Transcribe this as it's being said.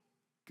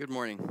Good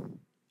morning.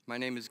 My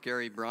name is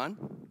Gary Braun.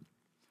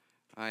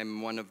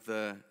 I'm one of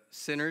the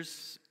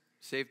sinners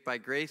saved by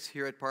grace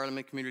here at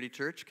Parliament Community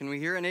Church. Can we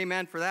hear an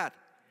amen for that?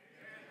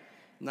 Amen.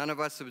 None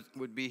of us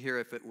would be here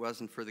if it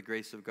wasn't for the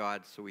grace of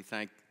God, so we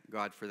thank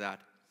God for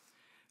that.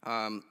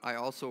 I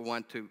also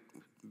want to,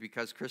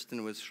 because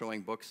Kristen was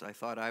showing books, I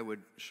thought I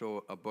would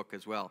show a book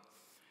as well.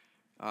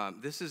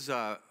 This is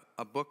a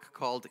book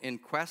called In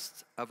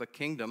Quest of a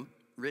Kingdom,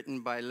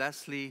 written by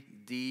Leslie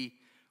D.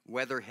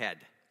 Weatherhead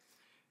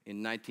in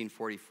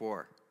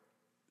 1944.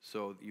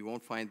 So you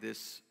won't find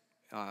this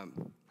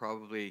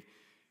probably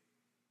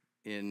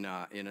in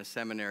a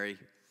seminary,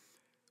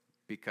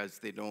 because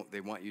they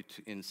want you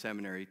to, in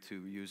seminary,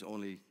 to use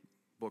only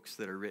books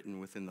that are written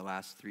within the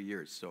last 3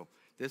 years. So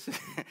this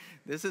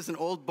is an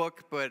old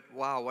book, but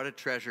wow, what a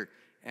treasure.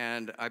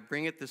 And I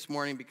bring it this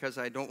morning because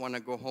I don't want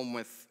to go home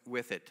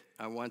with it.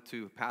 I want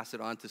to pass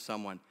it on to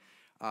someone.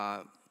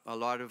 A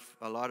lot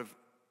of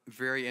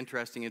very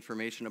interesting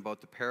information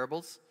about the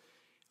parables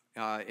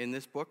in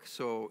this book.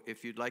 So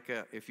if you'd like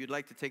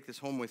to take this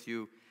home with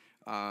you,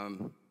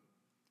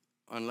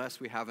 unless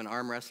we have an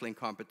arm wrestling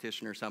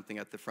competition or something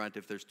at the front,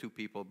 if there's two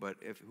people, but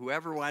if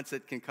whoever wants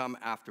it can come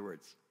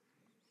afterwards.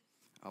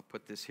 I'll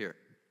put this here.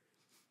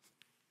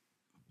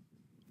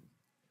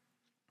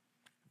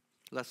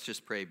 Let's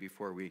just pray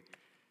before we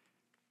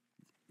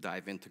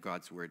dive into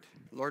God's word.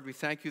 Lord, we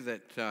thank you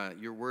that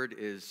your word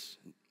is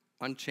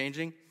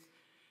unchanging.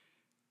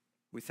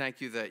 We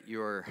thank you that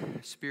your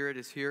Spirit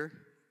is here.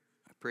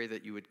 I pray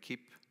that you would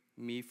keep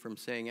me from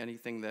saying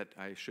anything that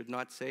I should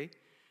not say.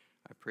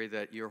 I pray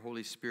that your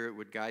Holy Spirit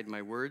would guide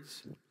my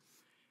words,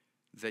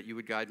 that you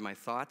would guide my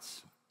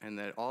thoughts, and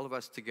that all of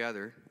us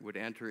together would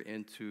enter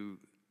into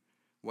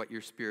what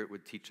your Spirit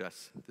would teach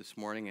us this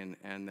morning,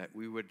 and that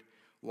we would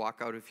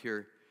walk out of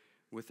here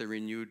with a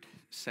renewed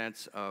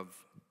sense of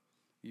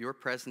your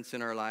presence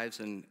in our lives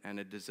and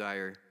a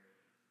desire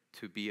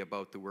to be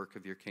about the work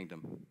of your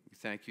kingdom. We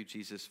thank you,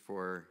 Jesus,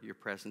 for your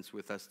presence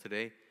with us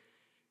today.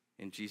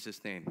 In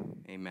Jesus'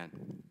 name, amen.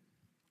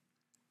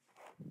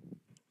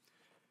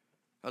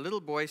 A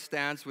little boy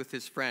stands with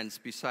his friends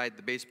beside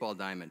the baseball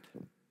diamond.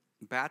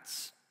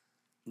 Bats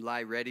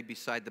lie ready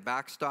beside the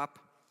backstop.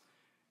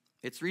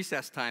 It's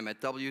recess time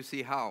at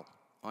W.C. Howe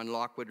on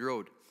Lockwood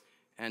Road,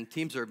 and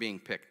teams are being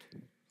picked.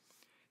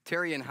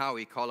 Terry and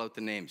Howie call out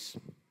the names.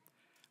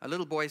 A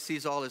little boy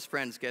sees all his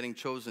friends getting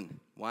chosen,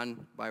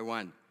 one by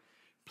one.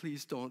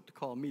 Please don't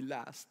call me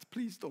last.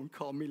 Please don't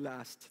call me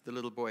last, the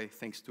little boy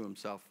thinks to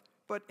himself.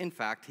 But in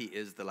fact, he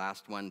is the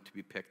last one to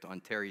be picked on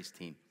Terry's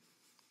team.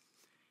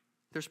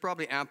 There's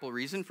probably ample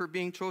reason for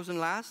being chosen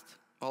last.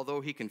 Although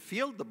he can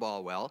field the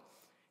ball well,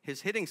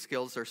 his hitting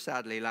skills are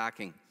sadly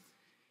lacking.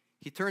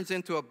 He turns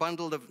into a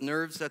bundle of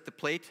nerves at the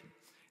plate,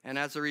 and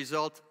as a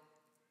result,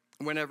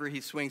 whenever he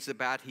swings the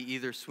bat, he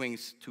either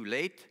swings too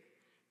late,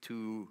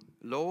 too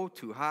low,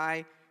 too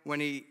high.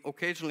 When he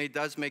occasionally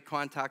does make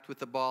contact with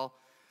the ball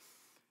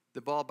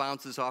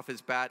bounces off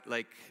his bat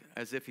like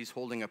as if he's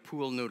holding a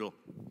pool noodle.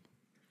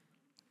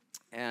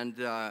 And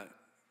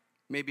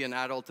maybe an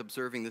adult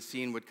observing the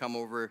scene would come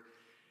over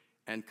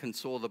and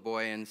console the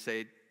boy and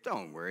say,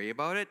 "Don't worry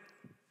about it.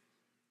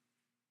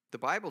 The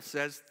Bible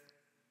says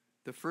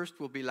the first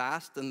will be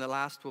last and the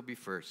last will be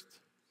first."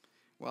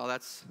 Well,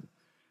 that's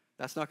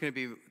not going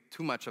to be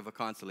too much of a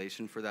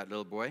consolation for that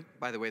little boy.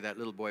 By the way, that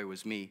little boy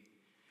was me.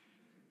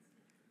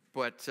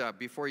 But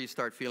before you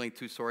start feeling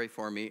too sorry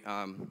for me,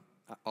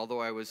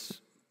 although I was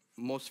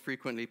most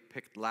frequently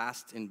picked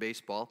last in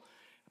baseball,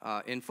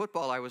 in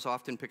football I was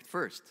often picked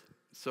first.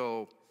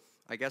 So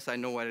I guess I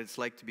know what it's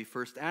like to be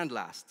first and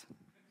last.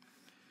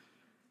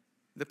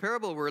 The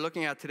parable we're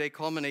looking at today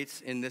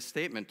culminates in this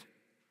statement.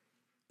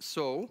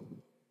 So,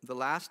 the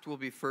last will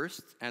be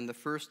first and the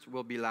first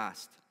will be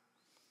last.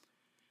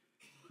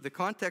 The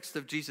context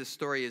of Jesus'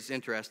 story is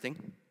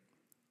interesting.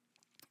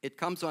 It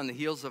comes on the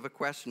heels of a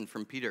question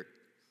from Peter.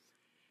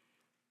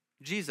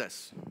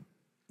 "Jesus,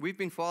 we've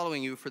been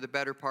following you for the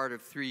better part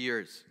of 3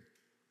 years.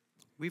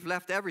 We've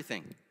left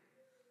everything.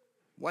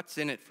 What's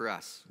in it for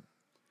us?"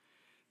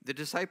 The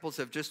disciples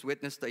have just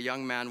witnessed a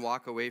young man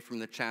walk away from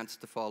the chance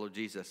to follow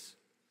Jesus.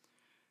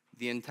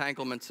 The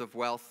entanglements of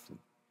wealth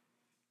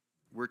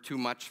were too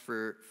much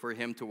for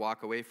him to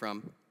walk away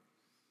from.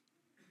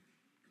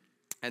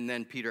 And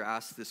then Peter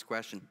asks this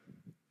question.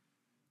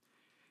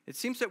 It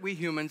seems that we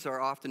humans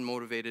are often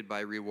motivated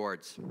by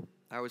rewards.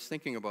 I was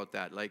thinking about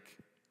that. Like,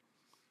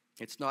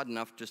 it's not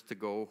enough just to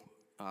go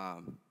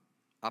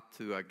up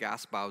to a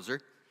gas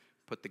bowser,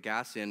 put the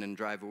gas in, and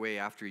drive away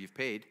after you've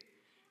paid.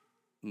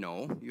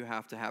 No, you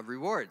have to have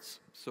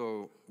rewards.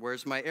 So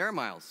where's my air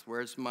miles?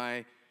 Where's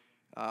my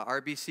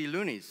RBC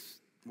loonies?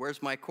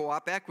 Where's my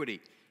co-op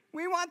equity?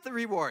 We want the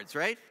rewards,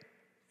 right?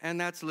 And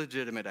that's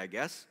legitimate, I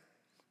guess.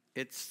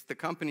 It's the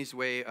company's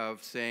way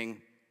of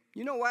saying,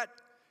 you know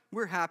what?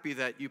 We're happy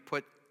that you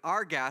put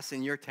our gas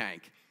in your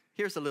tank.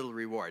 Here's a little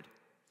reward.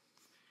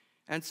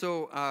 And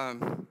so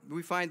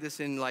we find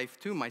this in life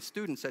too. My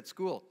students at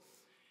school,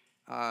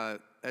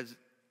 as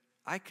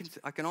I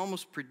can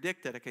almost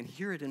predict that. I can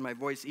hear it in my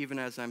voice even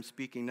as I'm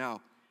speaking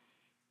now.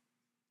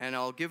 and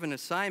I'll give an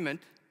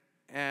assignment,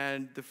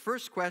 and the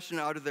first question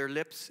out of their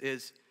lips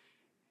is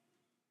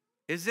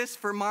this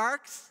for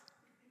marks?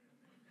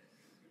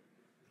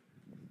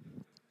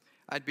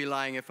 I'd be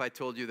lying if I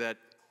told you that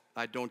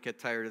I don't get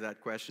tired of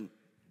that question.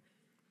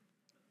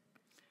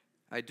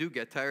 I do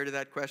get tired of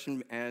that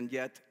question, and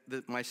yet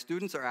my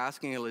students are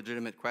asking a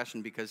legitimate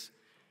question, because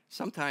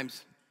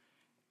sometimes,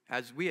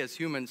 as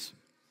humans,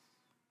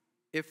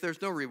 if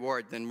there's no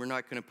reward, then we're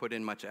not going to put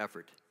in much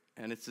effort.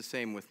 And it's the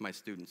same with my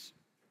students.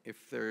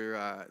 If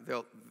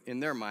they'll in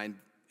their mind,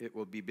 it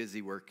will be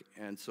busy work,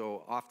 and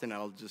so often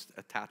I'll just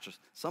attach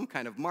some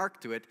kind of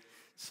mark to it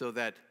so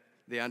that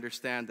they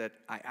understand that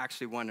I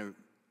actually want to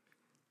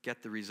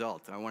get the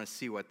result. I want to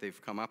see what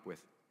they've come up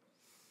with.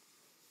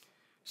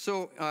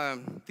 So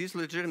these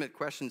legitimate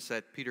questions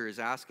that Peter is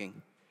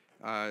asking,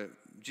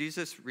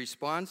 Jesus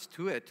responds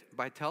to it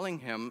by telling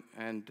him,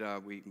 and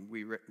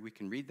we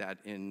can read that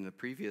in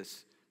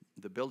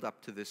the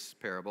build-up to this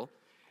parable,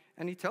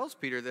 and he tells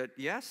Peter that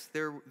yes,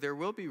 there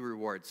will be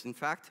rewards. In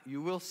fact,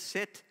 you will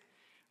sit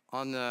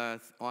on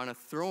a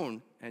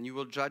throne, and you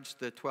will judge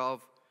the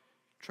 12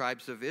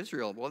 tribes of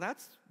Israel. Well,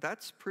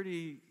 that's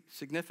pretty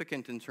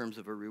significant in terms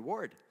of a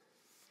reward.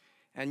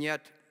 And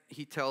yet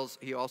he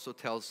also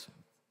tells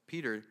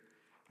Peter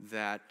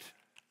that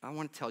I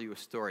want to tell you a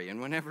story.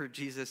 And whenever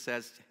Jesus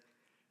says,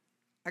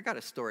 I got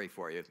a story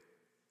for you,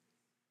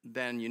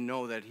 then you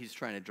know that he's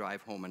trying to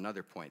drive home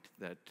another point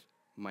that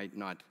might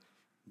not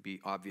be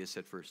obvious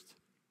at first.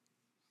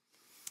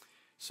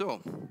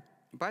 So,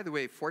 by the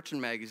way, Fortune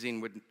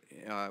magazine would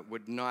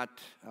not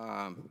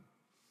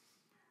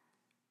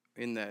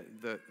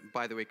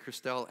by the way,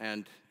 Christelle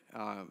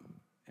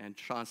and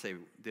Chauncey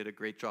did a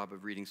great job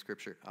of reading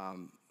Scripture,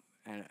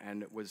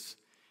 and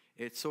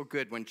it's so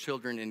good when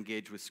children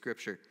engage with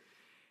Scripture.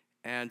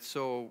 And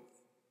so,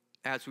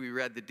 as we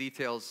read the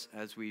details,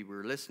 as we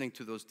were listening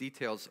to those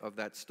details of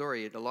that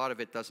story, a lot of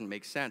it doesn't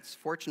make sense.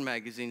 Fortune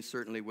magazine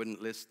certainly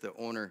wouldn't list the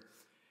owner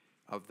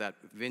of that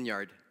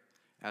vineyard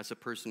as a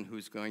person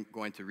who's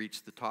going to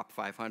reach the top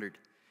 500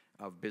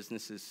 of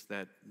businesses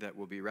that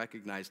will be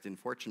recognized in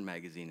Fortune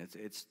magazine.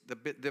 It's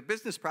the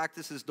business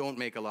practices don't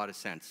make a lot of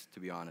sense, to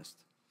be honest.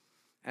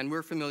 And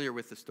we're familiar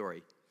with the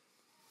story.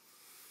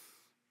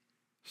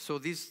 So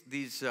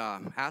these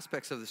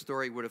aspects of the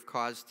story would have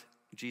caused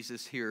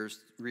Jesus' hearers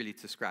really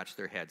to scratch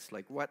their heads.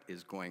 Like, what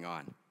is going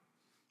on?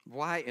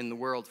 Why in the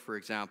world, for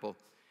example,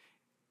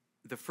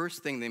 the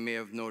first thing they may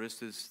have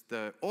noticed is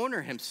the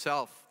owner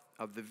himself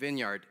of the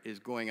vineyard is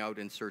going out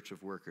in search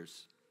of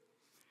workers.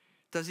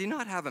 Does he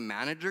not have a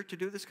manager to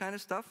do this kind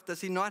of stuff?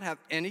 Does he not have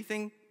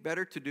anything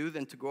better to do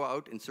than to go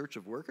out in search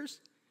of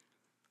workers?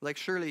 Like,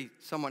 surely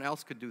someone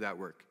else could do that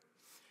work.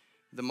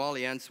 The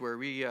Molliens, where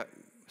we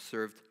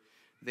served,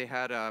 they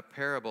had a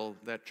parable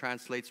that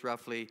translates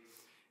roughly,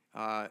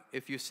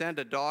 if you send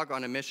a dog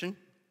on a mission,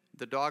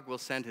 the dog will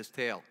send his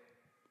tail.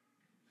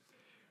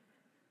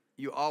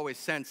 You always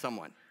send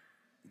someone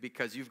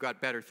because you've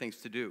got better things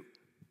to do.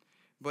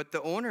 But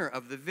the owner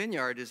of the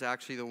vineyard is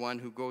actually the one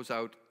who goes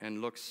out and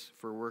looks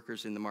for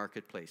workers in the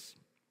marketplace.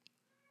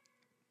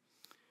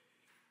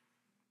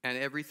 And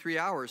every 3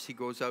 hours, he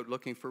goes out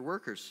looking for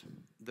workers.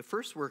 The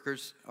first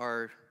workers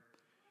are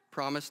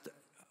promised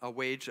a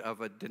wage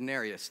of a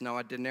denarius. Now,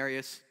 a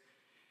denarius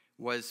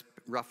was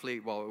roughly,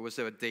 it was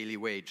a daily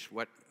wage,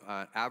 what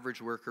an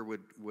average worker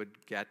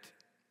would get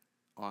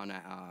on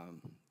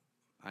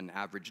an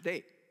average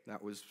day.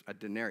 That was a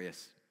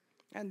denarius.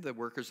 And the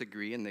workers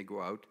agree, and they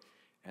go out,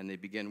 and they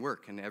begin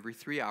work. And every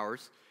 3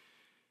 hours,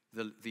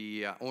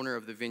 the owner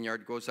of the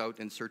vineyard goes out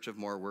in search of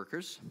more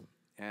workers.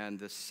 And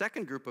the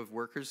second group of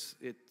workers,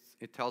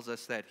 it tells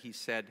us that he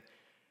said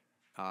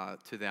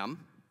to them,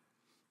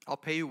 I'll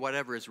pay you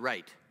whatever is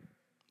right.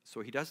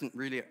 So he doesn't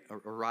really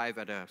arrive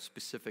at a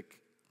specific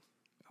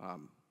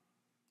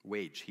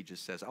wage. He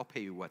just says, I'll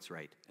pay you what's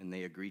right. And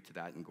they agree to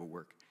that and go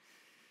work.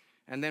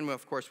 And then,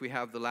 of course, we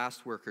have the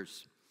last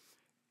workers.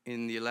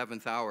 In the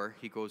 11th hour,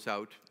 he goes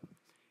out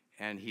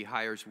and he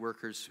hires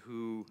workers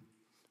who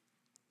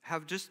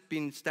have just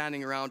been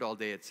standing around all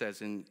day, it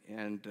says. And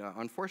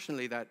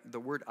unfortunately, that the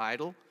word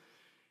idle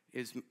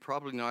is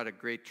probably not a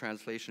great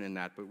translation in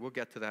that, but we'll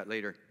get to that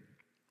later.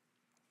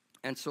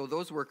 And so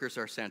those workers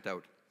are sent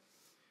out.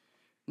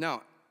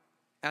 Now,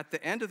 at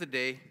the end of the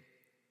day,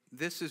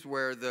 this is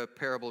where the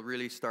parable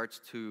really starts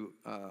to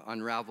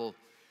unravel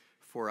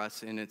for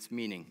us in its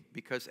meaning,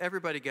 because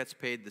everybody gets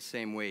paid the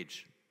same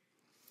wage.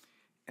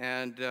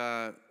 And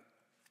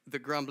the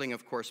grumbling,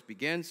 of course,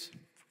 begins.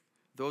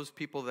 Those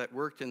people that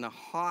worked in the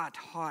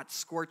hot,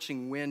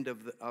 scorching wind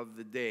of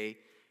the day,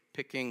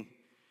 picking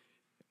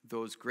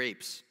those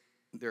grapes,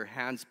 their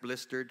hands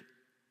blistered,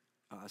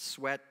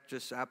 sweat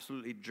just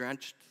absolutely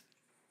drenched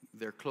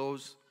their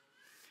clothes.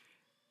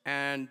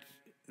 And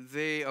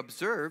they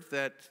observe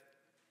that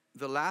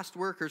the last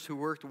workers who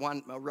worked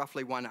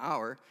roughly 1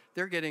 hour,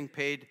 they're getting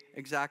paid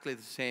exactly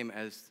the same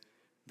as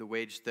the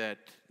wage that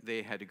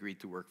they had agreed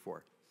to work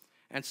for.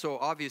 And so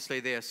obviously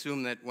they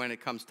assume that when it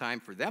comes time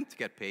for them to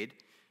get paid,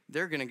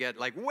 they're going to get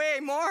like way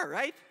more,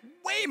 right?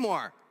 Way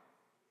more.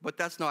 But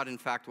that's not in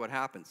fact what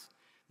happens.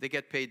 They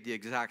get paid the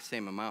exact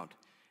same amount.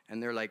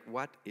 And they're like,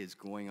 what is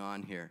going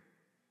on here?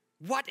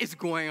 What is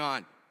going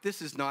on?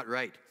 This is not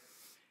right.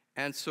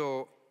 And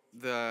so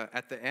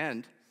at the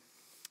end,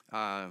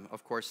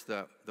 of course,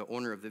 the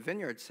owner of the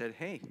vineyard said,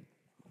 hey,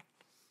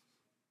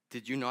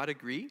 did you not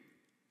agree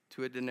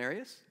to a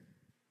denarius?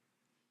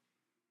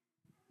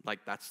 Like,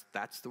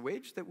 that's the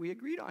wage that we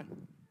agreed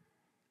on.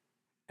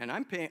 And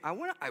I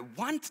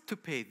want to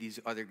pay these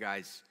other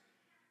guys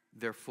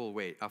their full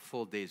wage, a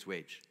full day's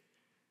wage.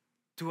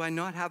 Do I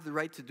not have the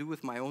right to do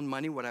with my own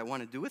money what I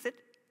want to do with it?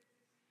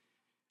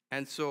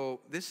 And so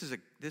this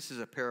is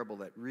a parable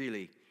that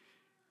really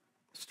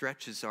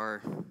stretches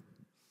our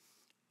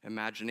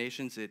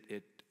imaginations.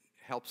 It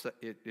helps,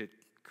 it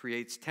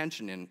creates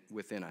tension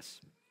within us.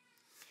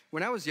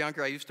 When I was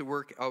younger, I used to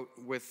work out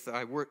with,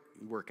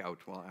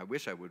 well, I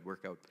wish I would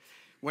work out.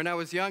 When I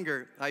was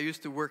younger, I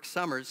used to work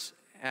summers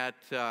at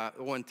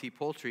O&T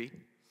Poultry,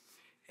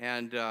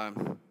 and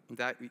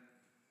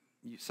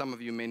some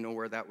of you may know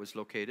where that was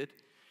located.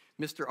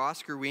 Mr.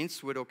 Oscar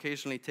Wientz would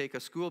occasionally take a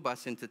school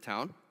bus into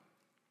town,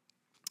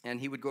 and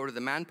he would go to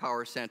the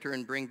Manpower Center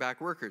and bring back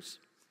workers.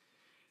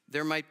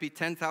 There might be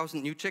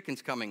 10,000 new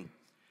chickens coming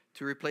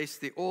to replace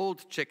the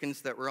old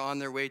chickens that were on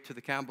their way to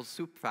the Campbell's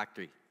Soup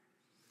Factory.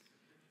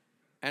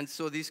 And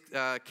so these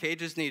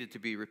cages needed to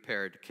be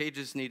repaired.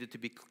 Cages needed to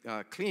be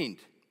cleaned.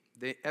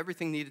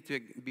 Everything needed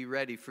to be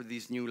ready for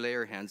these new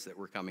layer hens that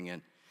were coming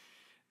in.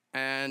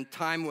 And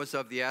time was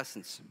of the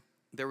essence.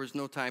 There was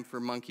no time for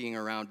monkeying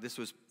around. This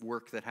was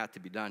work that had to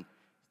be done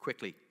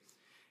quickly.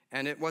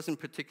 And it wasn't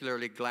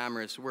particularly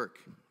glamorous work,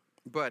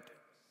 but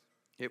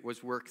it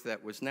was work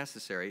that was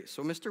necessary.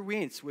 So Mr.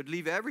 Wientz would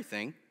leave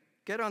everything,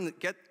 get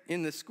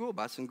in the school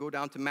bus and go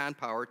down to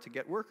Manpower to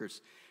get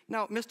workers.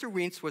 Now, Mr.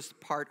 Wientz was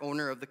part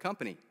owner of the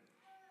company.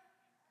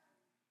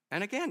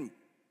 And again,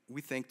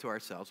 we think to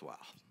ourselves, wow,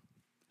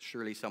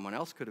 surely someone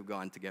else could have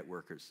gone to get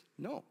workers.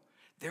 No,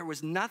 there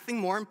was nothing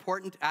more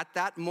important at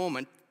that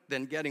moment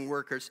than getting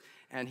workers,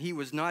 and he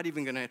was not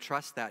even going to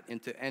trust that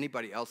into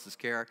anybody else's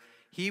care.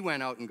 He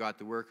went out and got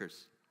the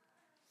workers.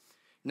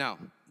 Now,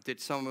 did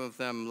some of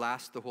them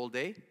last the whole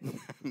day?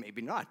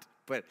 Maybe not,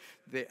 but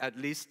at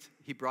least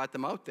he brought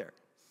them out there.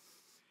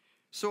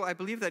 So I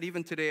believe that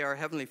even today our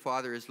Heavenly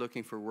Father is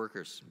looking for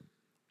workers.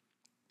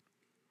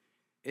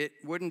 It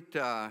wouldn't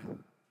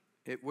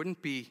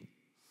be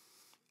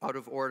out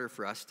of order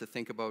for us to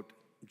think about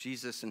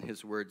Jesus and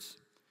his words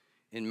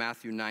in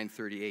Matthew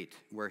 9:38,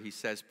 where he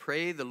says,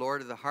 "Pray the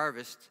Lord of the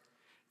harvest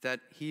that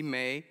he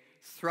may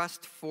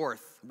thrust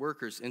forth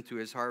workers into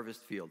his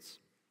harvest fields."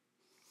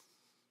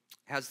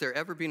 Has there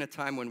ever been a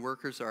time when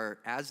workers are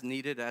as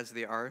needed as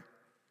they are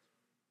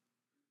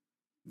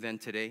than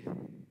today?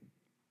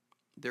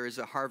 There is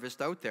a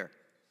harvest out there.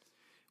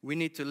 We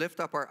need to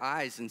lift up our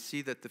eyes and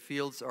see that the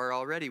fields are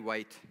already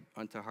white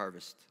unto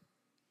harvest.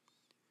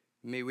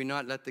 May we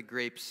not let the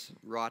grapes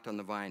rot on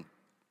the vine.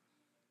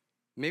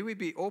 May we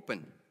be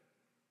open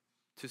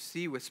to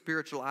see with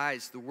spiritual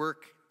eyes the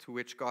work to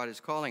which God is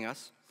calling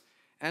us.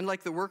 And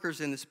like the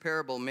workers in this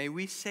parable, may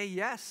we say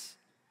yes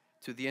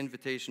to the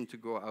invitation to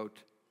go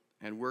out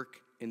and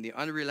work in the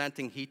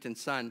unrelenting heat and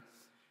sun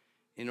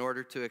in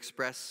order to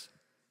express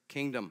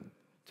kingdom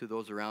to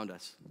those around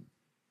us.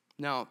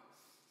 Now,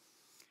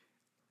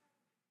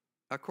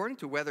 according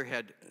to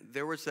Weatherhead,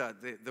 there was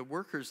the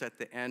workers at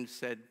the end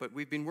said, but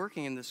we've been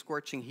working in the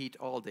scorching heat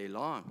all day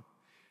long.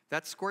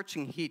 That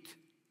scorching heat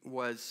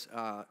was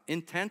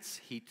intense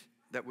heat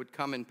that would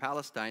come in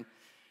Palestine,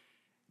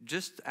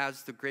 just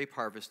as the grape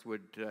harvest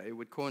it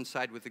would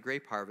coincide with the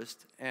grape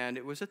harvest, and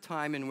it was a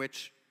time in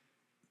which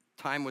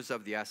time was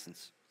of the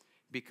essence,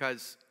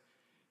 because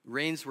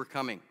rains were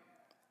coming,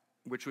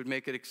 which would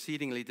make it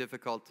exceedingly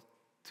difficult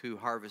to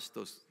harvest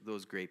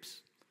those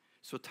grapes.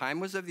 So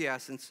time was of the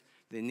essence.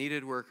 They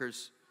needed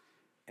workers,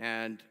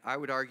 and I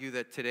would argue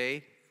that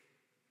today,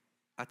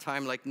 a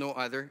time like no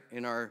other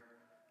in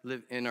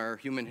our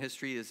human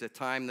history is a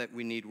time that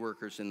we need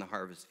workers in the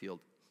harvest field.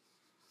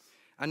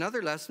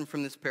 Another lesson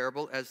from this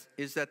parable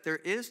is that there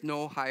is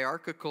no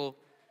hierarchical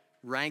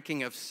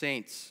ranking of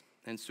saints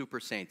and super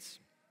saints.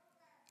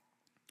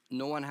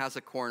 No one has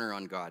a corner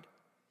on God.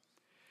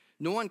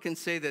 No one can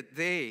say that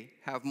they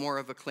have more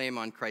of a claim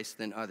on Christ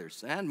than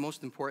others. And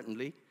most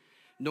importantly,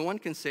 no one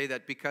can say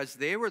that because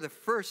they were the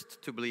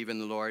first to believe in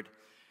the Lord,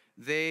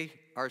 they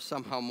are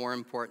somehow more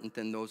important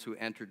than those who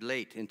entered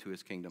late into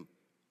his kingdom.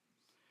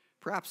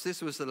 Perhaps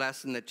this was the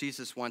lesson that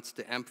Jesus wants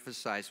to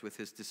emphasize with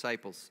his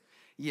disciples.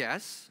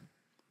 Yes,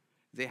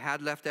 they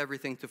had left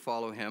everything to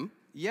follow him.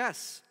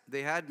 Yes,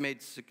 they had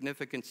made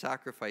significant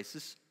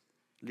sacrifices,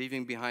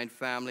 leaving behind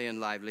family and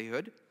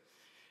livelihood.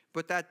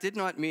 But that did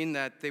not mean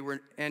that they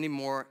were any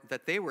more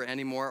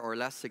or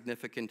less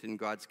significant in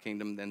God's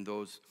kingdom than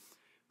those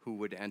who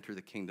would enter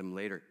the kingdom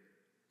later.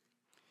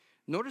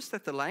 Notice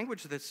that the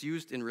language that's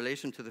used in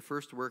relation to the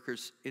first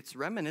workers, it's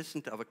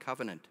reminiscent of a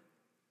covenant.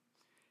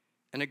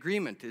 An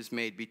agreement is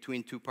made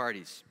between two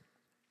parties.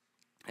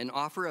 An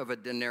offer of a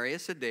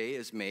denarius a day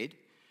is made,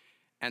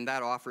 and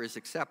that offer is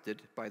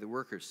accepted by the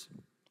workers.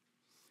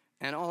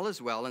 And all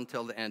is well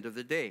until the end of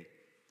the day.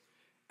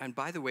 And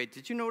by the way,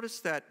 did you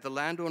notice that the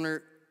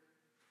landowner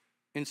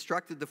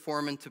instructed the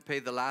foreman to pay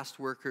the last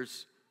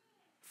workers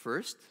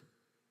first?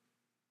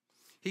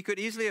 He could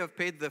easily have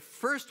paid the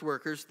first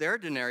workers their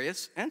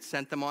denarius and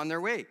sent them on their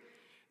way.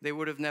 They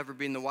would have never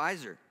been the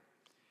wiser.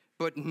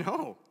 But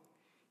no,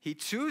 he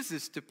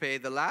chooses to pay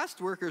the last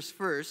workers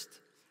first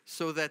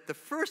so that the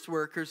first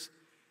workers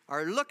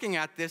are looking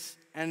at this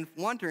and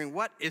wondering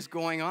what is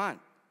going on.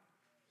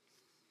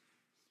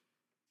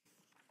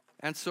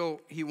 And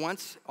so he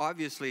wants,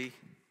 obviously,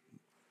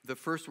 the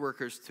first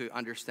workers to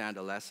understand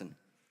a lesson.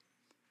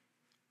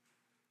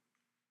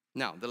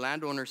 Now, the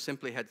landowner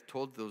simply had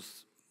told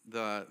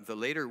the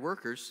later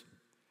workers,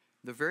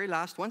 the very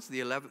last ones,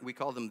 we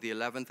call them the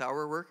 11th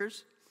hour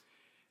workers.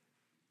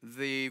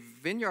 The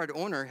vineyard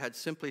owner had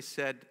simply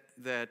said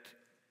that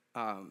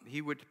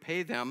he would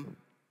pay them.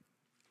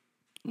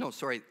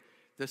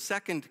 The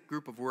second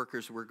group of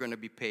workers were going to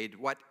be paid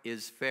what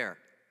is fair.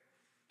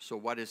 So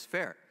what is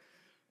fair?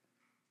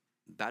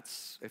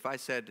 That's, if I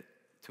said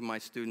to my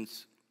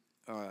students,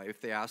 if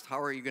they asked, how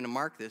are you going to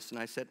mark this? And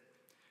I said,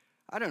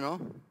 I don't know.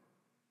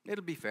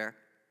 It'll be fair.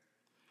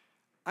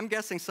 I'm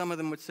guessing some of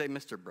them would say,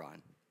 Mr.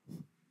 Braun,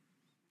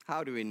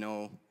 how do we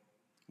know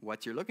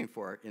what you're looking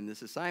for in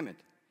this assignment?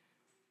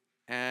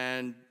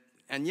 And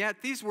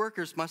yet these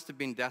workers must have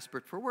been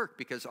desperate for work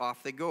because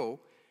off they go.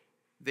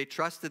 They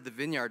trusted the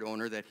vineyard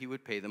owner that he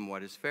would pay them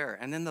what is fair.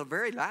 And then the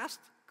very last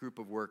group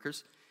of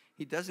workers,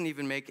 he doesn't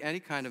even make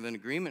any kind of an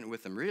agreement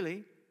with them,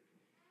 really.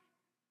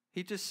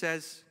 He just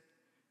says,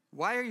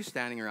 why are you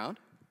standing around?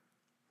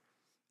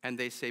 And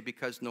they say,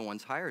 because no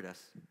one's hired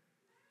us.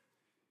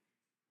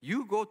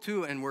 You go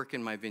too and work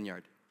in my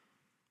vineyard.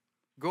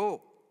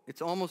 Go.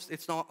 It's almost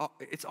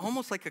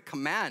like a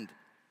command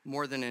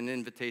more than an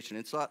invitation.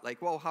 It's not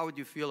like, well, how would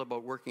you feel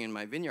about working in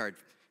my vineyard,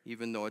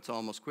 even though it's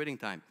almost quitting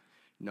time?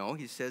 No,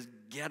 he says,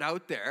 get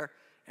out there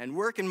and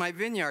work in my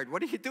vineyard.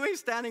 What are you doing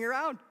standing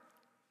around?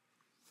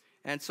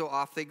 And so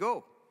off they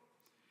go.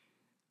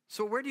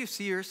 So where do you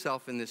see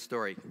yourself in this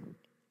story?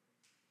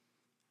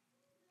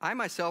 I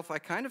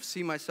kind of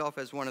see myself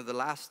as one of the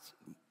last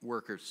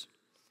workers.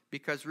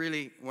 Because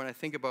really, when I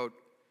think about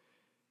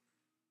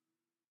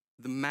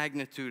the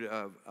magnitude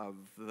of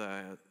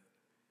the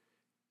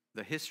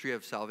history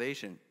of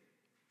salvation,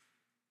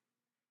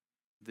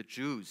 the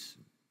Jews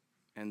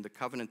and the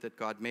covenant that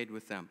God made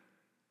with them,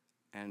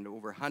 and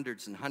over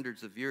hundreds and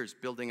hundreds of years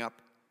building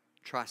up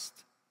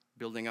trust,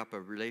 building up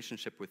a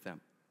relationship with them.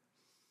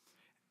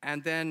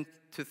 And then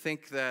to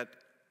think that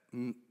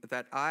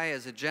I,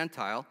 as a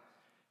Gentile,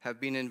 have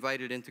been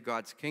invited into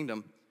God's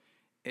kingdom,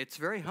 it's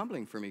very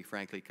humbling for me,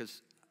 frankly,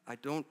 because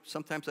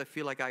sometimes I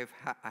feel like I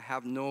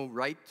have no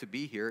right to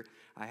be here.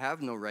 I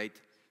have no right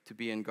to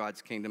be in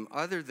God's kingdom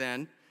other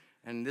than,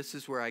 and this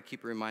is where I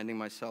keep reminding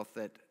myself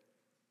that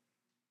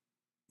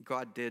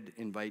God did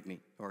invite me,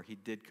 or he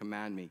did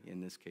command me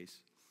in this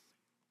case.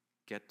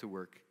 Get to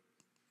work.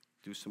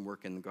 Do some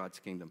work in God's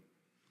kingdom.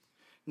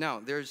 Now,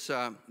 there's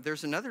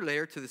another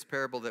layer to this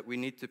parable that we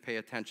need to pay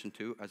attention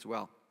to as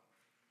well.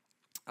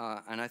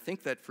 And I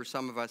think that for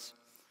some of us,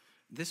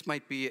 this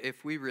might be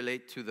if we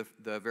relate to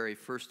the very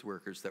first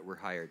workers that were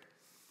hired.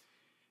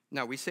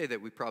 Now, we say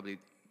that we probably,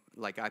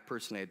 like I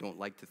personally, I don't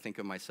like to think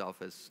of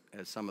myself as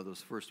some of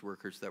those first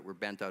workers that were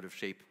bent out of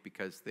shape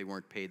because they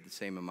weren't paid the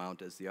same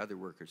amount as the other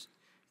workers.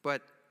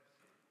 But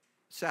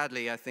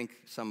sadly, I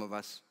think some of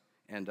us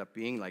end up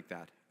being like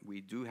that.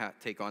 We do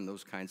take on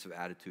those kinds of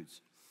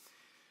attitudes.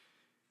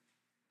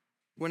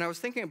 When I was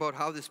thinking about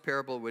how this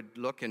parable would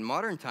look in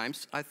modern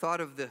times, I thought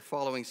of the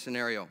following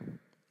scenario.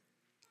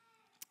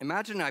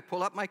 Imagine I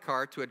pull up my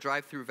car to a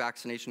drive-through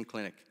vaccination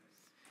clinic.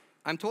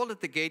 I'm told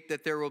at the gate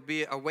that there will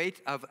be a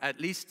wait of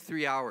at least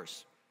 3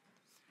 hours.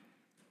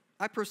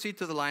 I proceed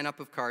to the lineup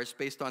of cars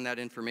based on that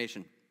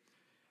information.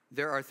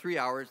 There are 3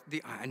 hours.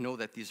 I know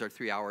that these are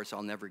 3 hours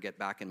I'll never get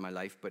back in my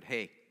life, but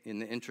hey, in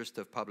the interest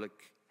of public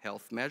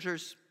health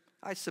measures,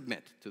 I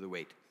submit to the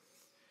wait.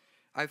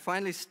 I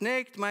finally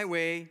snaked my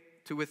way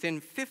to within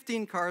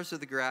 15 cars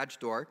of the garage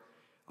door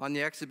on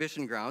the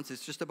exhibition grounds.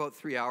 It's just about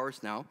 3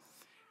 hours now.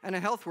 And a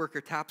health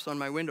worker taps on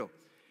my window.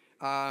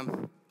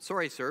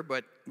 Sorry, sir,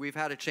 but we've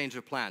had a change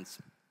of plans.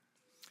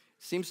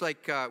 Seems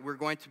like we're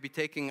going to be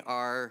taking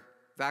our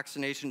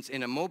vaccinations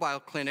in a mobile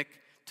clinic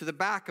to the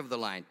back of the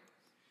line.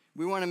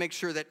 We want to make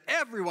sure that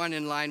everyone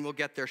in line will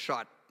get their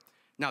shot.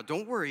 Now,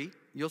 don't worry,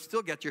 you'll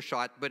still get your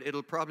shot, but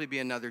it'll probably be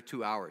another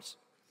 2 hours.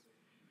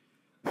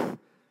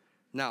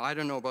 Now, I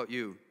don't know about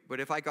you, but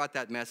if I got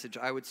that message,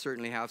 I would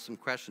certainly have some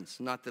questions,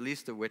 not the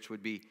least of which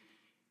would be,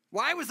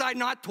 why was I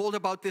not told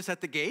about this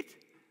at the gate?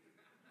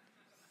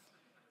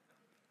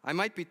 I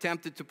might be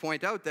tempted to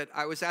point out that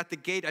I was at the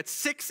gate at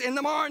 6 in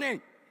the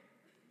morning,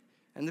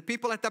 and the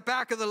people at the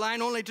back of the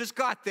line only just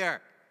got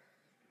there.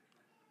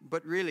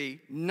 But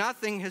really,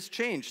 nothing has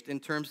changed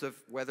in terms of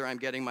whether I'm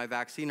getting my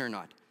vaccine or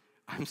not.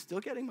 I'm still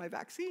getting my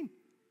vaccine.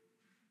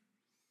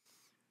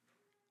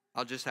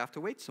 I'll just have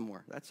to wait some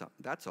more.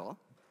 That's all.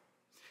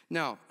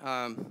 Now,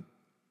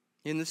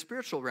 in the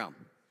spiritual realm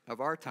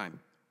of our time,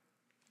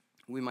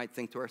 we might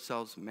think to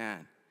ourselves,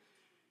 man,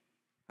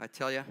 I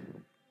tell you,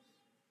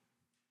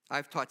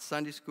 I've taught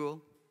Sunday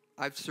school.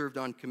 I've served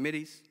on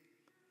committees.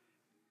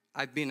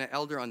 I've been an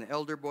elder on the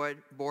elder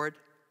board.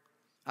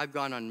 I've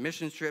gone on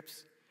mission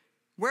trips.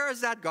 Where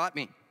has that got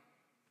me?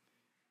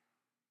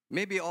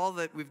 Maybe all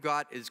that we've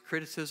got is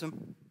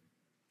criticism.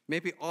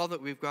 Maybe all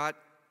that we've got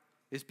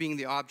is being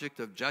the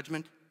object of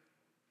judgment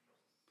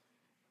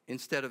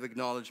instead of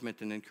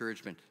acknowledgement and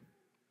encouragement.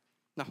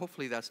 Now,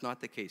 hopefully that's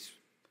not the case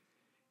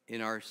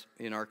in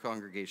our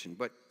congregation,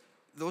 but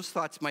those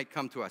thoughts might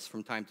come to us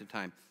from time to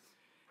time.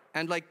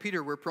 And like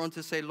Peter, we're prone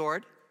to say,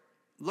 Lord,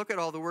 look at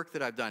all the work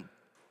that I've done.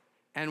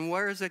 And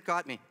where has it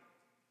got me?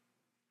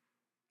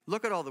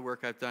 Look at all the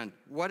work I've done.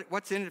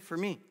 What's in it for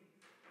me?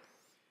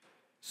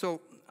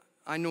 So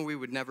I know we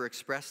would never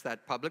express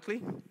that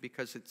publicly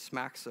because it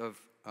smacks of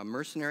a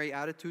mercenary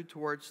attitude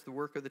towards the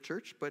work of the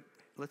church, but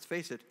let's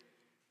face it,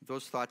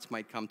 those thoughts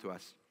might come to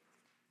us.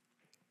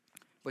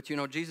 But you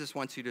know, Jesus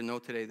wants you to know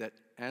today that,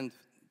 and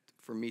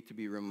for me to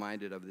be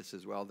reminded of this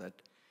as well, that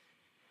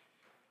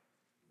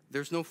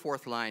there's no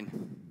fourth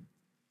line,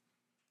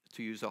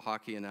 to use a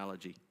hockey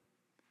analogy,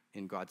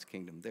 in God's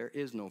kingdom. There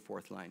is no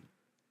fourth line.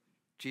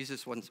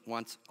 Jesus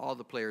wants all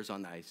the players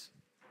on the ice.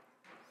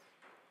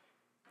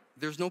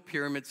 There's no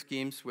pyramid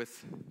schemes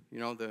with, you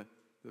know, the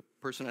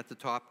person at the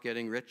top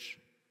getting rich.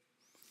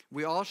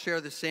 We all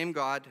share the same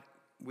God.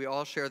 We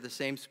all share the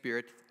same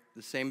Spirit,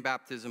 the same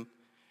baptism.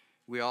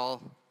 We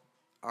all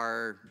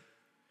are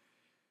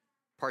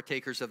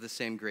partakers of the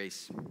same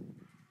grace.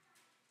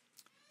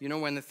 You know,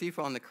 when the thief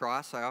on the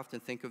cross, I often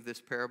think of this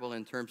parable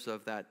in terms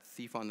of that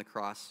thief on the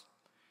cross.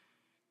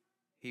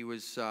 He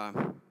was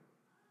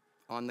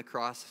on the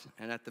cross,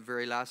 and at the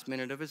very last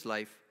minute of his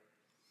life,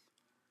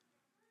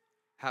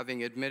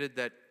 having admitted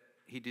that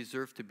he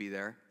deserved to be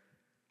there,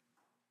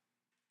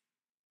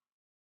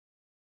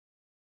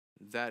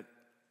 that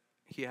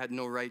he had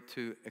no right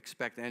to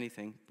expect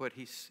anything, but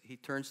he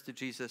turns to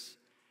Jesus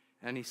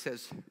and he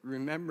says,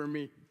 "Remember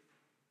me."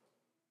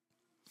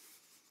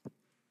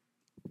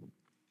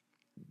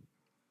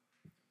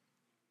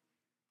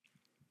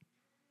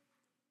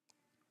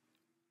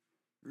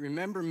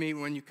 Remember me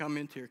when you come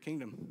into your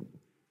kingdom.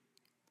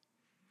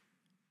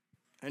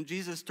 And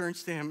Jesus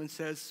turns to him and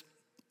says,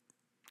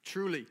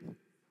 "Truly,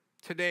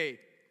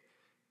 today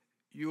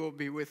you will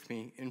be with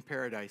me in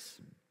paradise."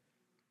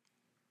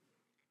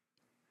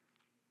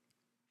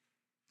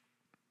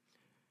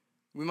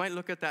 We might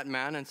look at that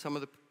man, and some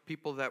of the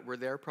people that were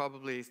there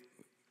probably,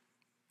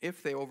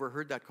 if they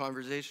overheard that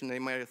conversation, they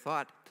might have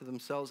thought to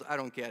themselves,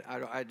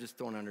 I just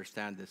don't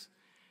understand this.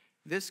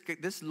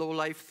 This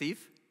low-life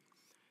thief,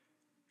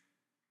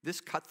 this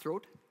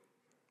cutthroat,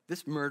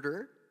 this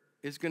murderer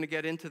is going to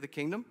get into the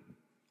kingdom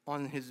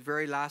on his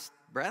very last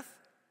breath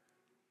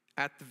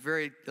at the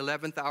very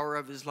 11th hour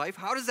of his life.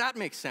 How does that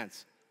make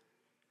sense?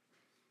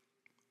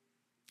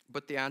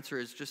 But the answer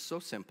is just so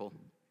simple,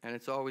 and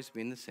it's always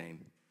been the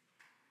same.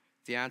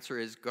 The answer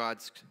is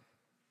God's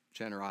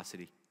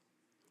generosity.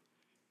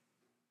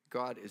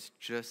 God is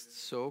just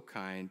so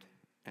kind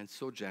and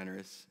so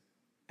generous,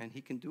 and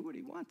he can do what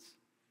he wants,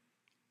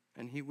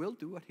 and he will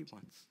do what he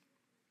wants.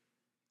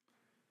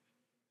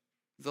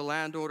 The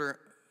landowner,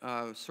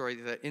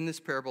 in this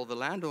parable, the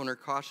landowner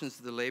cautions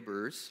the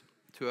laborers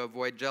to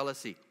avoid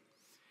jealousy.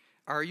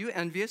 "Are you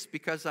envious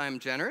because I am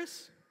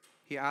generous?"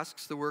 he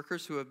asks the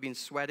workers who have been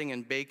sweating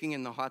and baking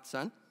in the hot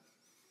sun.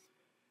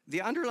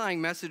 The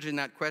underlying message in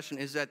that question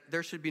is that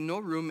there should be no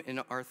room in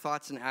our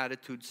thoughts and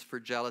attitudes for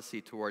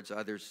jealousy towards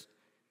others,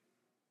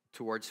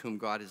 towards whom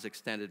God has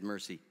extended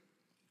mercy.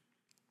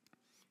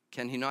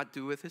 Can he not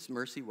do with his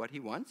mercy what he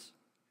wants?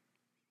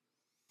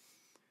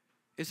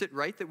 Is it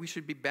right that we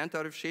should be bent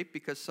out of shape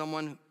because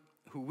someone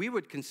who we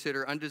would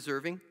consider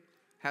undeserving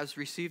has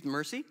received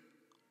mercy?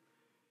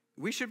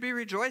 We should be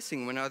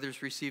rejoicing when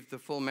others receive the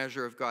full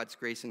measure of God's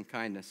grace and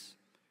kindness.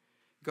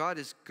 God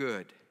is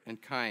good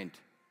and kind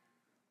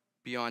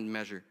beyond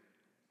measure.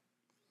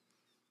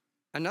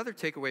 Another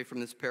takeaway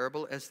from this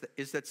parable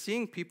is that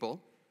seeing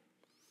people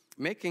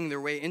making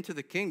their way into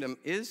the kingdom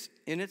is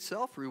in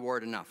itself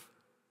reward enough.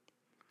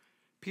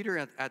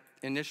 Peter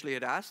initially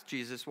had asked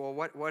Jesus, well,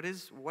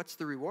 what's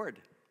the reward?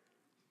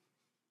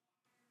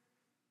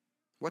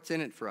 What's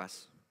in it for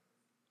us?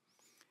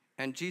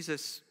 And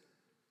Jesus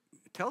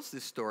tells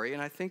this story,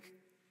 and I think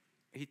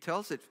he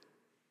tells it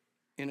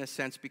in a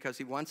sense because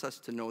he wants us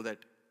to know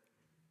that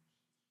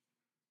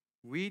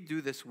we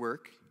do this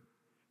work.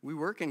 We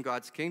work in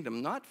God's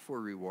kingdom not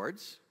for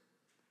rewards,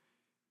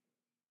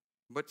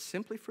 but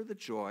simply for the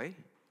joy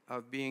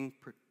of being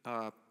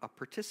a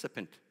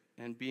participant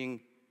and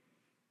being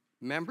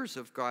members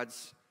of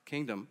God's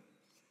kingdom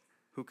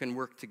who can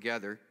work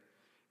together.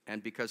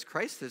 And because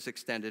Christ has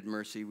extended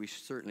mercy, we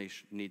certainly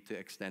need to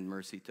extend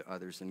mercy to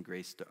others and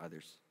grace to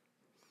others.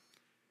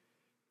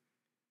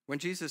 When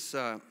Jesus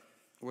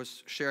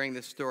was sharing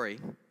this story,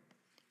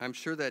 I'm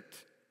sure that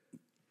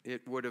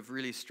it would have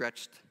really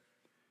stretched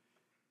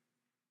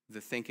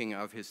the thinking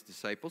of his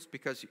disciples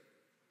because,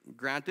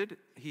 granted,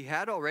 he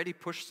had already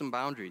pushed some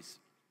boundaries.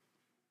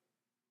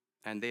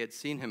 And they had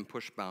seen him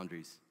push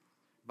boundaries.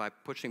 By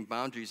pushing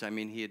boundaries, I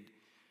mean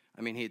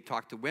he had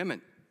talked to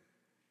women.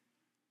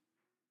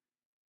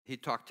 He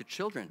talked to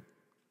children.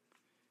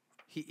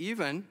 He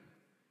even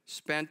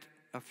spent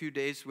a few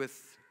days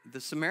with the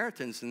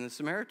Samaritans, and the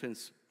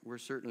Samaritans were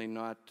certainly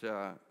not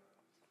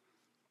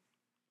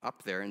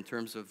up there in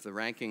terms of the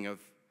ranking of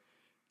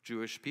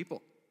Jewish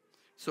people.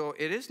 So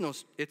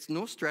it's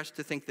no stretch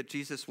to think that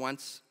Jesus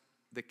wants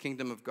the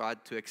kingdom of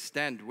God to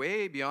extend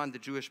way beyond the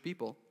Jewish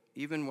people,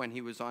 even when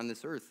he was on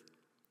this earth.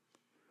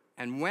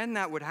 And when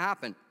that would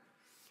happen,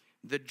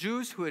 the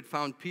Jews who had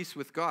found peace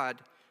with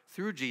God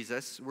through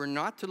Jesus were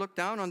not to look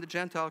down on the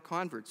Gentile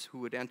converts who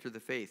would enter the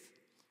faith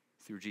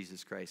through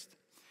Jesus Christ.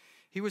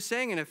 He was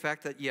saying, in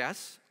effect, that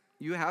yes,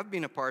 you have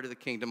been a part of the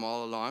kingdom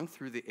all along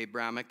through the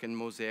Abrahamic and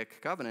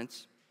Mosaic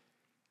covenants,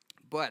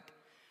 but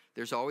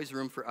there's always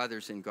room for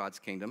others in God's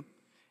kingdom,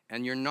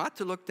 and you're not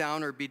to look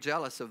down or be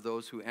jealous of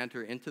those who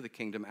enter into the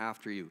kingdom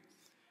after you.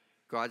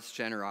 God's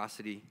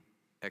generosity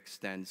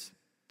extends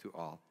to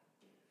all.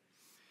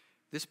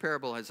 This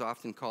parable is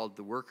often called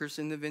the workers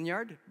in the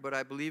vineyard, but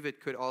I believe it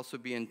could also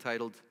be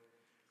entitled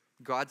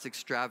God's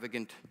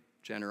extravagant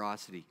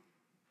generosity.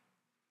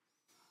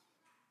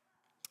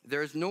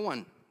 There is no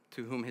one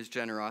to whom his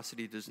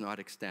generosity does not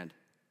extend.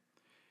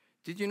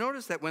 Did you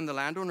notice that when the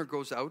landowner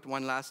goes out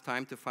one last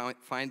time to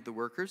find the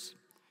workers,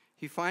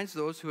 he finds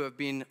those who have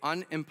been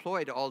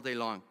unemployed all day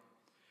long?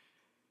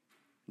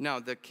 Now,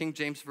 the King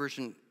James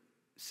Version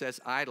says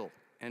idle,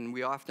 and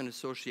we often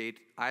associate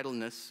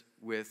idleness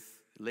with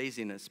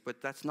laziness,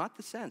 but that's not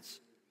the sense.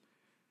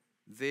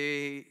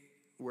 They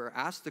were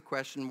asked the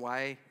question,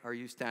 why are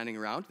you standing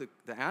around?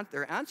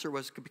 Their answer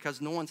was,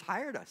 because no one's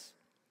hired us.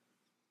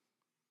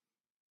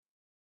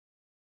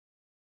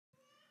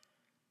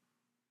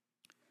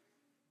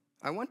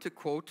 I want to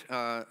quote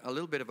a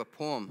little bit of a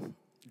poem.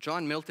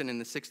 John Milton in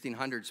the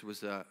 1600s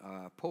was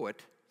a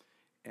poet,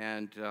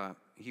 and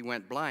he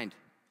went blind.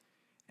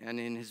 And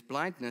in his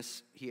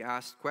blindness, he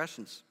asked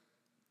questions.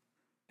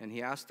 And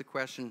he asked the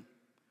question,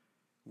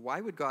 why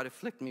would God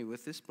afflict me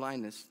with this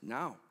blindness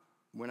now,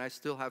 when I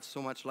still have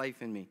so much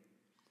life in me?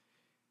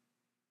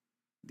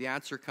 The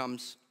answer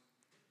comes,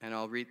 and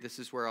this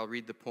is where I'll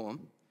read the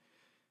poem.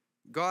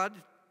 God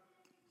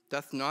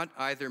doth not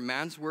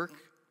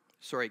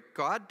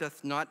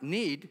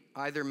need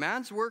either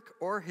man's work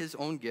or his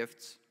own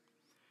gifts,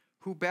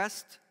 who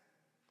best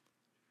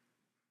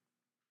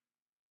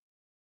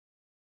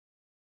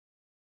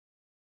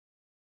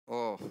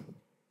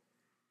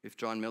if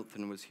John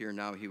Milton was here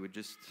now, he would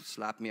just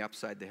slap me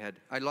upside the head.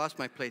 I lost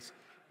my place.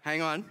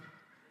 Hang on.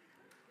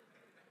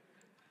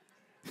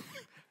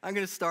 I'm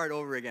going to start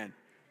over again.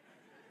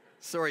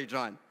 Sorry,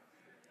 John.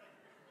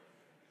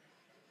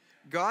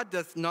 God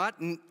doth not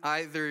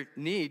either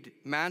need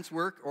man's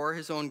work or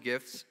his own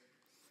gifts.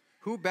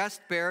 Who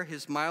best bear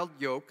his mild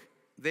yoke,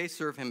 they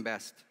serve him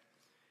best.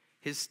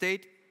 His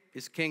state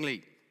is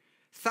kingly.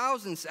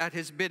 Thousands at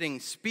his bidding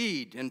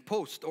speed and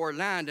post o'er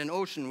land and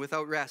ocean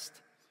without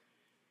rest.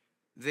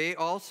 They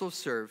also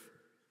serve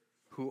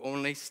who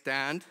only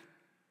stand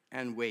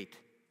and wait.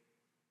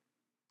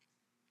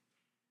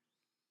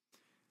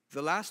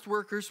 The last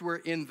workers were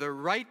in the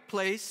right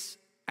place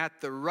at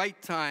the right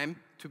time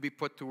to be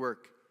put to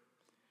work.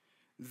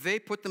 They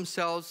put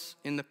themselves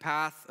in the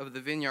path of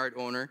the vineyard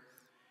owner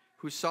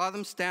who saw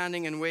them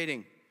standing and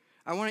waiting.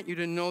 I want you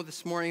to know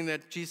this morning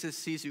that Jesus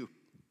sees you.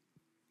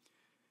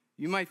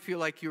 You might feel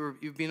like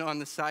you've been on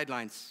the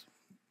sidelines.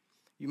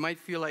 You might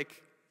feel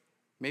like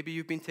maybe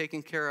you've been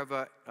taking care of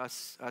a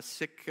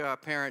sick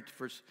parent.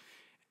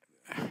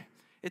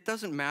 It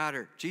doesn't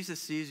matter. Jesus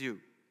sees you.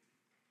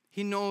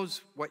 He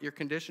knows what your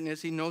condition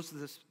is. He knows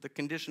the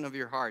condition of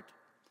your heart.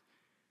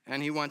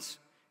 And he wants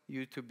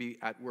you to be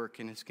at work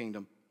in his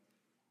kingdom.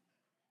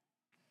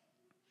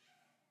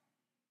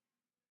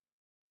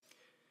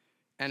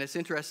 And it's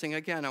interesting,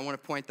 again, I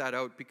want to point that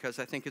out because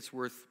I think it's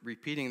worth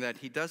repeating that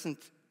he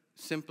doesn't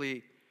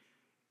simply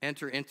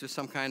enter into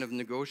some kind of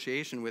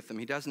negotiation with them.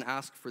 He doesn't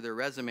ask for their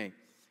resume.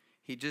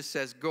 He just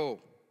says, go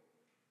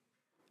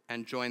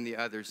and join the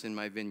others in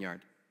my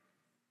vineyard.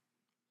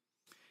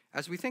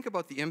 As we think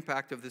about the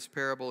impact of this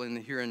parable in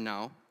the here and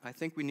now, I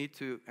think we need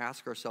to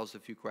ask ourselves a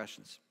few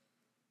questions.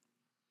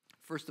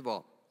 First of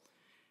all,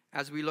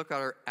 as we look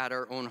at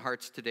our own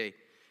hearts today,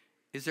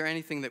 is there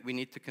anything that we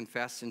need to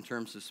confess in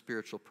terms of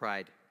spiritual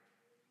pride?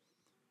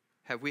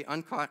 Have we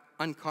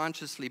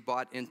unconsciously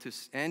bought into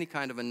any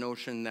kind of a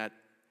notion that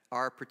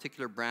our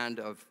particular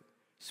brand of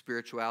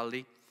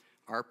spirituality,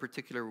 our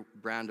particular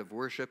brand of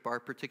worship,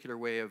 our particular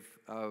way of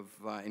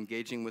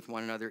engaging with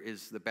one another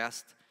is the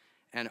best,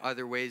 and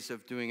other ways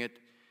of doing it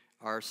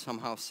are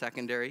somehow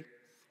secondary?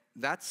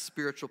 That's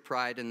spiritual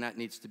pride, and that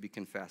needs to be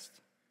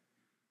confessed.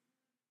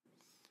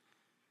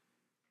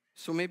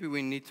 So maybe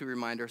we need to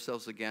remind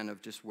ourselves again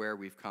of just where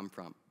we've come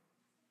from.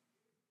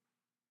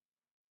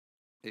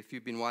 If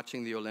you've been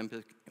watching the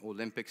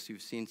Olympics,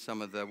 you've seen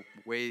some of the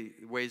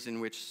ways in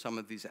which some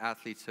of these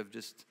athletes have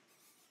just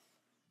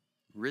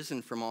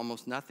risen from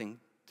almost nothing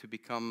to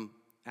become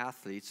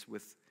athletes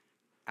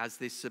as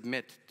they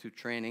submit to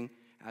training,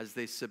 as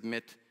they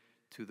submit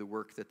to the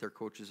work that their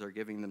coaches are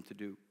giving them to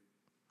do.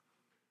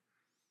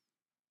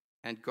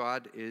 And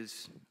God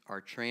is our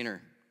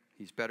trainer.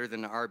 He's better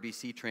than an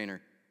RBC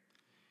trainer.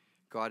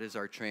 God is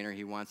our trainer.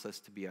 He wants us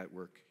to be at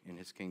work in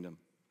his kingdom.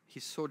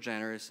 He's so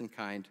generous and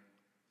kind.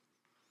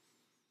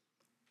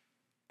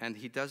 And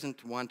he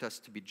doesn't want us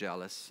to be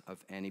jealous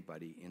of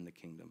anybody in the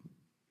kingdom.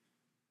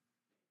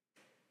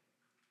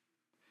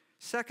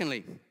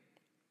 Secondly,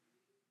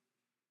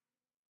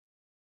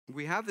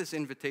 we have this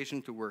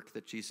invitation to work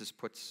that Jesus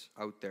puts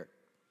out there.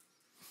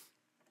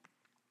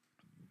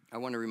 I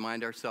want to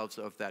remind ourselves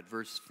of that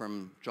verse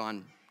from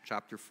John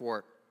chapter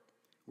 4,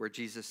 where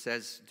Jesus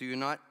says, "Do you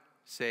not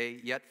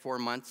say, 'Yet 4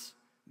 months,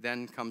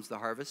 then comes the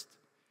harvest'?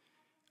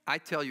 I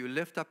tell you,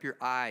 lift up your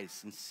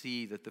eyes and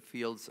see that the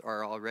fields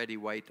are already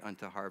white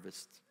unto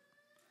harvest.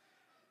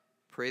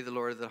 Pray the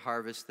Lord of the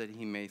harvest that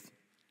he may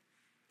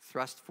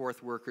thrust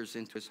forth workers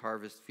into his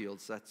harvest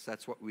fields."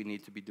 That's what we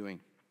need to be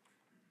doing.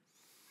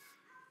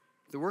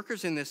 The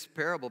workers in this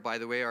parable, by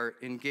the way, are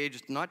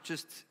engaged not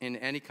just in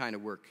any kind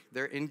of work.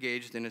 They're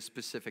engaged in a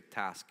specific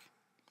task.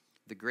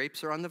 The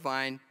grapes are on the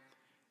vine.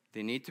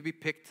 They need to be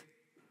picked.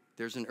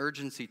 There's an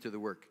urgency to the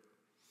work.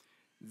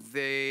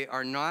 They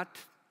are not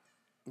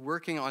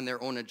working on their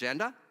own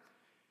agenda.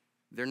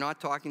 They're not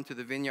talking to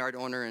the vineyard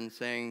owner and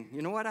saying,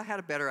 "You know what, I had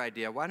a better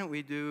idea. Why don't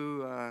we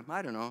do,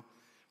 I don't know,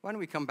 why don't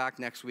we come back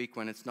next week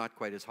when it's not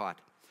quite as hot?"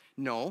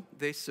 No,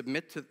 they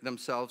submit to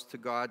themselves to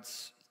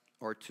God's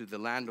or to the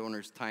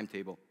landowner's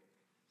timetable.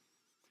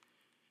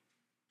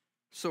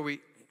 So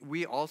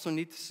we also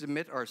need to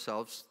submit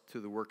ourselves to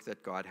the work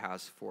that God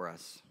has for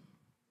us.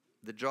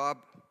 The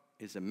job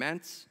is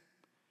immense.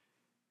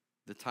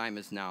 The time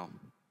is now.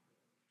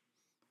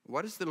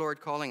 What is the Lord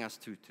calling us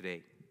to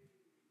today?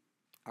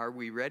 Are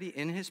we ready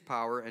in his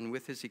power and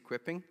with his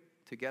equipping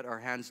to get our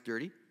hands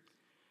dirty,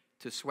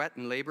 to sweat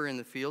and labor in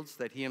the fields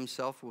that he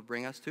himself will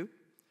bring us to?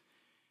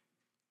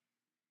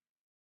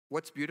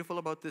 What's beautiful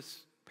about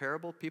this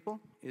parable,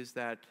 people, is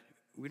that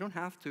we don't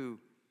have to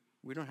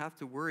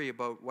worry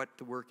about what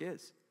the work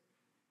is.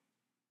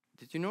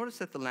 Did you notice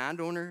that the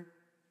landowner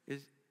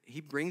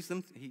brings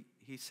them,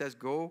 he says,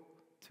 "Go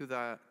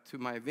to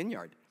my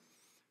vineyard."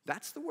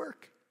 That's the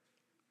work.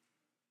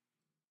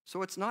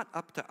 So it's not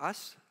up to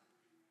us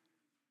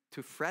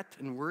to fret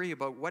and worry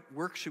about what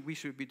work we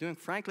should be doing.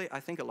 Frankly, I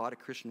think a lot of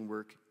Christian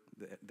work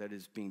that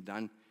is being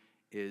done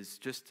is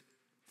just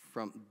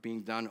from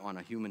being done on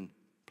a human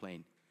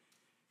plane.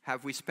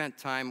 Have we spent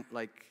time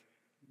like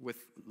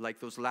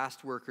those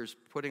last workers,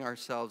 putting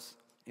ourselves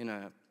in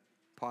a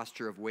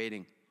posture of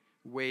waiting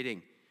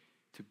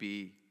to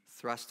be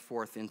thrust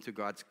forth into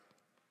God's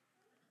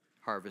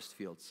harvest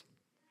fields?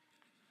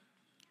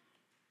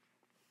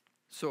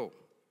 So,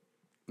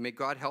 may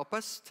God help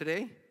us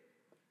today,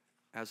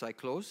 as I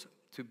close,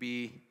 to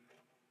be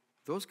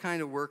those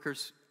kind of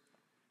workers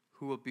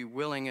who will be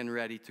willing and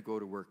ready to go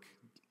to work.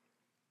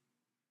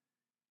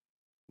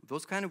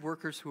 Those kind of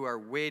workers who are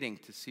waiting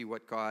to see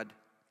what God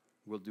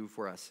will do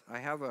for us.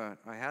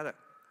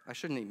 I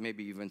shouldn't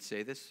maybe even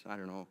say this. I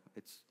don't know.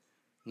 It's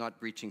not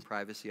breaching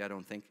privacy, I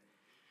don't think.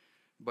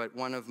 But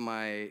one of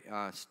my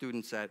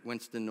students at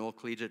Winston Knoll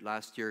Collegiate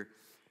last year,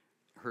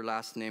 her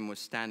last name was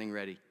Standing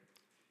Ready.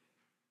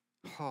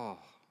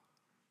 Oh,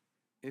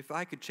 if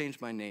I could change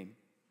my name,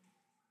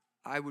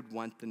 I would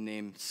want the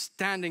name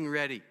Standing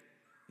Ready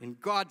in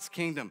God's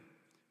kingdom.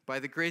 By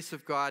the grace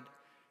of God,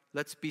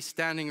 let's be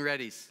standing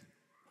readies.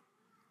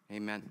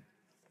 Amen.